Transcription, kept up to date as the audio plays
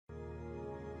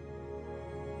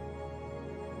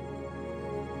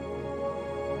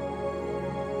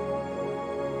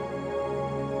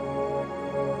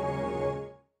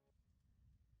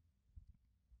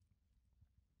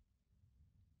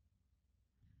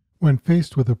When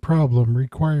faced with a problem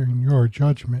requiring your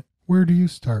judgment, where do you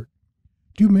start?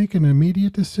 Do you make an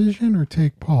immediate decision or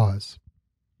take pause?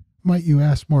 Might you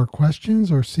ask more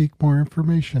questions or seek more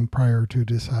information prior to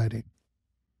deciding?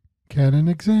 Can an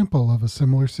example of a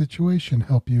similar situation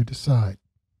help you decide?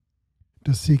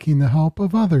 Does seeking the help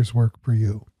of others work for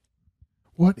you?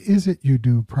 What is it you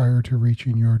do prior to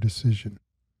reaching your decision?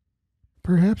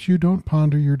 Perhaps you don't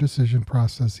ponder your decision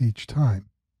process each time.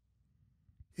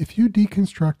 If you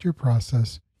deconstruct your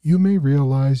process, you may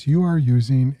realize you are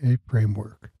using a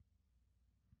framework.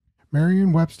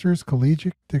 Merriam-Webster's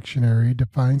Collegiate Dictionary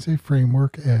defines a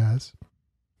framework as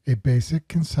a basic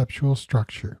conceptual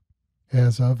structure,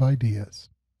 as of ideas.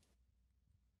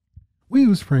 We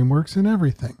use frameworks in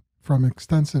everything, from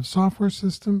extensive software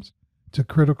systems to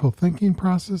critical thinking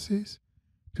processes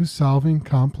to solving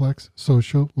complex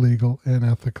social, legal, and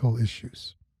ethical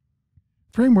issues.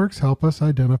 Frameworks help us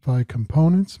identify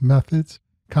components, methods,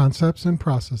 concepts, and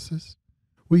processes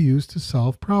we use to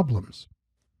solve problems.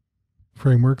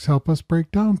 Frameworks help us break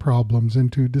down problems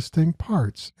into distinct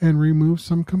parts and remove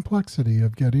some complexity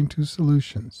of getting to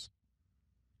solutions.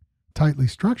 Tightly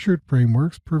structured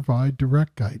frameworks provide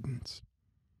direct guidance.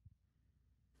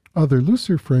 Other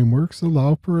looser frameworks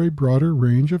allow for a broader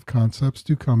range of concepts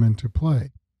to come into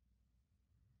play.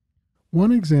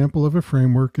 One example of a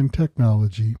framework in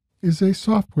technology is a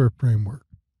software framework.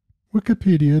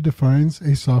 Wikipedia defines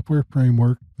a software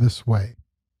framework this way.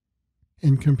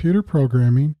 In computer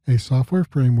programming, a software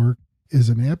framework is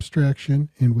an abstraction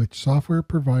in which software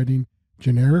providing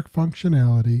generic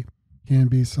functionality can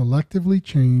be selectively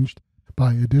changed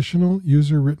by additional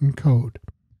user-written code,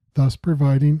 thus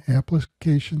providing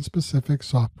application-specific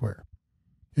software.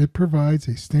 It provides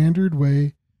a standard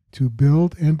way to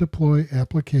build and deploy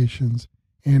applications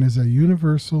and is a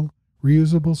universal,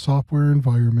 reusable software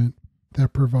environment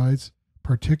that provides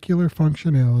particular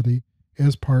functionality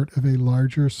as part of a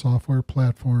larger software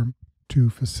platform to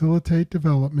facilitate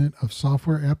development of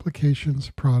software applications,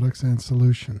 products, and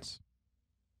solutions.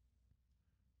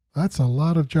 That's a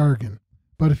lot of jargon,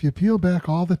 but if you peel back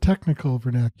all the technical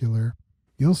vernacular,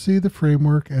 you'll see the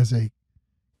framework as a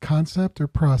concept or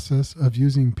process of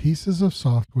using pieces of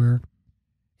software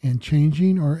and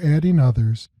changing or adding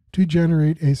others to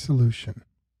generate a solution.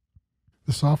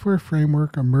 The software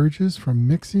framework emerges from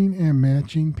mixing and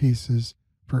matching pieces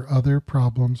for other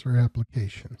problems or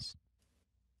applications.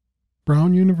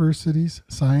 Brown University's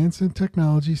Science and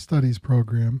Technology Studies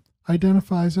program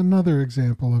identifies another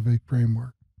example of a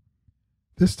framework,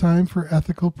 this time for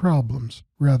ethical problems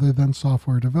rather than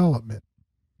software development.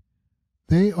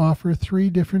 They offer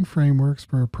 3 different frameworks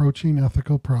for approaching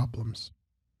ethical problems.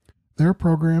 Their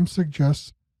program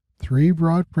suggests 3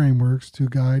 broad frameworks to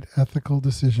guide ethical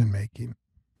decision-making: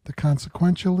 the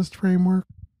consequentialist framework,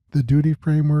 the duty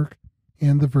framework,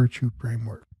 and the virtue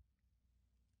framework.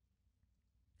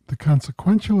 The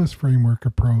consequentialist framework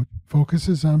approach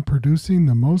focuses on producing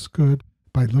the most good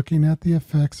by looking at the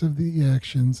effects of the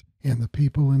actions and the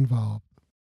people involved.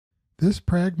 This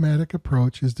pragmatic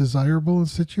approach is desirable in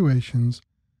situations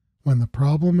when the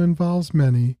problem involves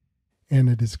many and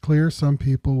it is clear some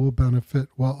people will benefit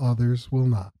while others will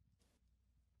not.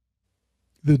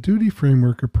 The duty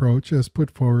framework approach, as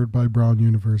put forward by Brown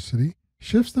University,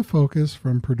 shifts the focus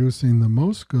from producing the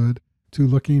most good to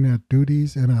looking at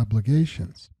duties and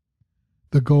obligations.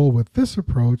 The goal with this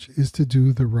approach is to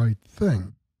do the right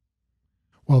thing.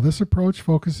 While this approach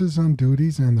focuses on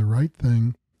duties and the right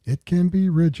thing, it can be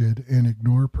rigid and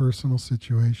ignore personal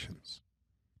situations.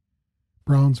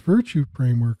 Brown's virtue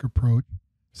framework approach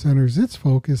centers its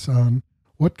focus on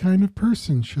what kind of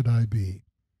person should I be,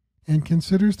 and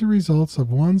considers the results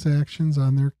of one's actions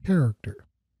on their character.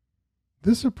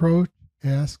 This approach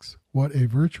asks what a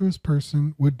virtuous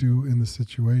person would do in the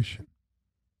situation.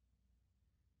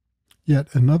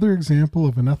 Yet another example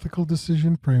of an ethical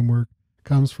decision framework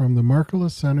comes from the Markkula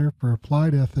Center for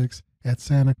Applied Ethics at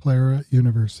Santa Clara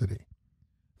University.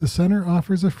 The center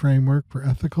offers a framework for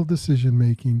ethical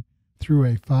decision-making through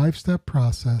a 5-step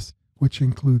process which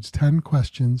includes 10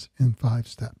 questions in 5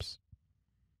 steps.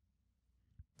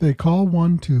 They call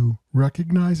one to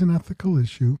recognize an ethical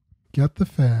issue, get the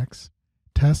facts,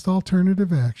 test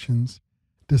alternative actions,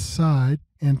 decide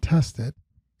and test it,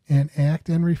 and act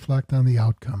and reflect on the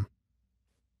outcome.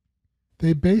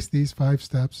 They base these 5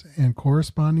 steps and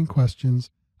corresponding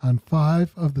questions on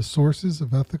 5 of the sources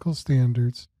of ethical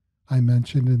standards I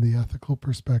mentioned in the Ethical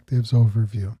Perspectives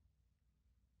overview.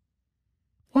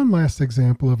 One last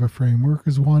example of a framework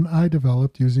is one I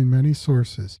developed using many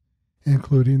sources,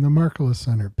 including the Markkula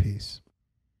Center piece.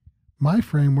 My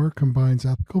framework combines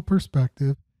ethical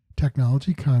perspective,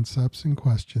 technology concepts, and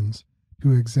questions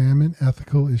to examine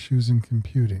ethical issues in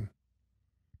computing.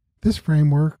 This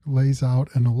framework lays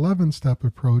out an 11-step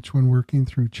approach when working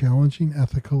through challenging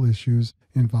ethical issues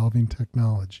involving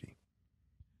technology.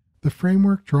 The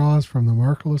framework draws from the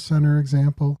Markkula Center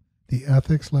example, the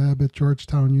Ethics Lab at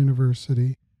Georgetown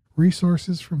University,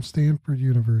 resources from Stanford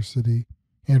University,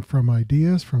 and from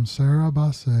ideas from Sarah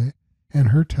Basse and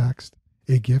her text,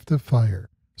 A Gift of Fire,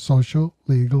 Social,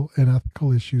 Legal, and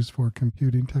Ethical Issues for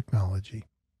Computing Technology.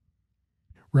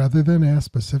 Rather than ask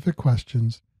specific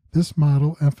questions, this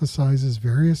model emphasizes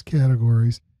various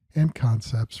categories and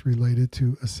concepts related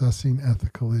to assessing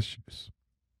ethical issues.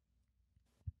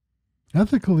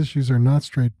 Ethical issues are not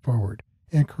straightforward,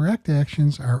 and correct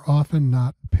actions are often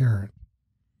not apparent.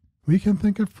 We can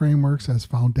think of frameworks as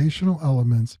foundational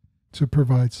elements to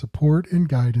provide support and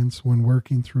guidance when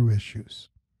working through issues.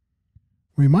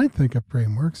 We might think of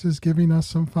frameworks as giving us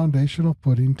some foundational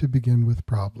footing to begin with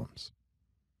problems.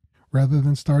 Rather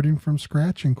than starting from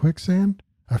scratch in quicksand,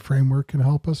 a framework can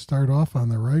help us start off on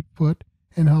the right foot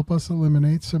and help us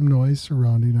eliminate some noise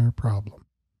surrounding our problem.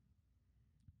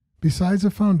 Besides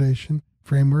a foundation,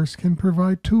 frameworks can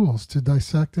provide tools to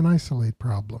dissect and isolate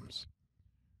problems.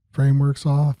 Frameworks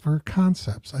offer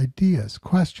concepts, ideas,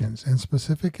 questions, and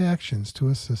specific actions to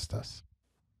assist us.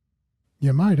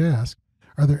 You might ask,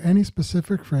 are there any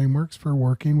specific frameworks for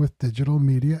working with digital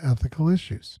media ethical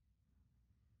issues?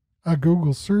 A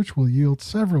Google search will yield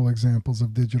several examples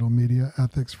of digital media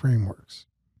ethics frameworks.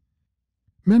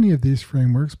 Many of these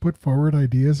frameworks put forward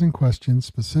ideas and questions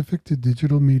specific to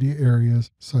digital media areas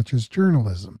such as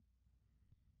journalism.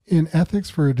 In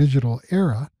Ethics for a Digital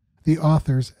Era, the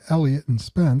authors Elliott and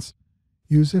Spence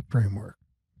use a framework.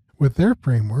 With their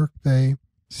framework, they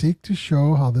seek to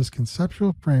show how this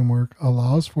conceptual framework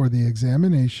allows for the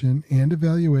examination and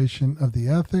evaluation of the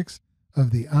ethics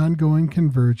of the ongoing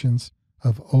convergence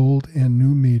of old and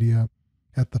new media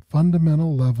at the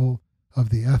fundamental level of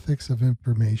the ethics of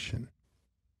information.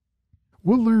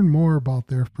 We'll learn more about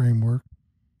their framework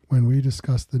when we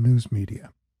discuss the news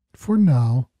media. For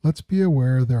now, let's be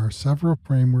aware there are several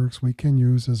frameworks we can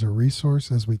use as a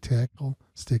resource as we tackle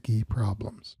sticky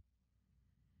problems.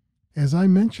 As I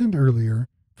mentioned earlier,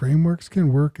 frameworks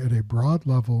can work at a broad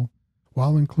level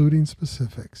while including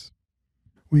specifics.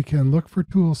 We can look for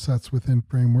tool sets within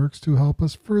frameworks to help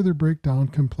us further break down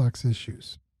complex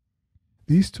issues.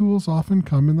 These tools often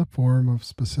come in the form of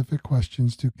specific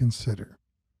questions to consider.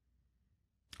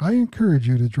 I encourage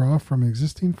you to draw from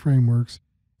existing frameworks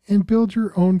and build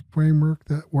your own framework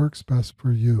that works best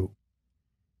for you.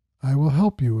 I will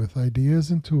help you with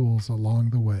ideas and tools along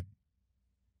the way.